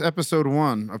that's episode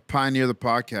 1 of Pioneer the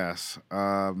Podcast.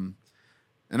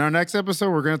 In our next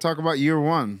episode, we're going to talk about year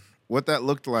 1. what that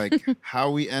looked like, how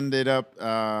we ended up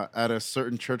at a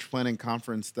certain church planting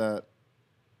conference that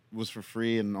was for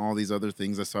free, and all these other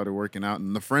things I started working out,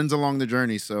 and the friends along the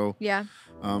journey. So Yeah.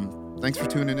 Thanks for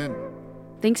tuning in.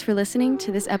 Thanks for listening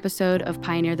to this episode of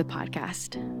Pioneer the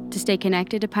Podcast. To stay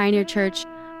connected to Pioneer Church,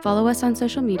 follow us on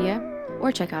social media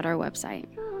or check out our website.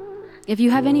 If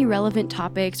you have any relevant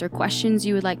topics or questions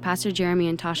you would like Pastor Jeremy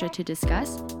and Tasha to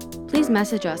discuss, please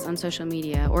message us on social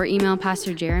media or email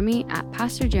Pastor Jeremy at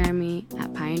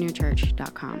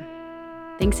pastorjeremy@pioneerchurch.com.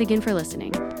 Thanks again for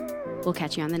listening. We'll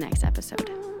catch you on the next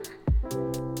episode.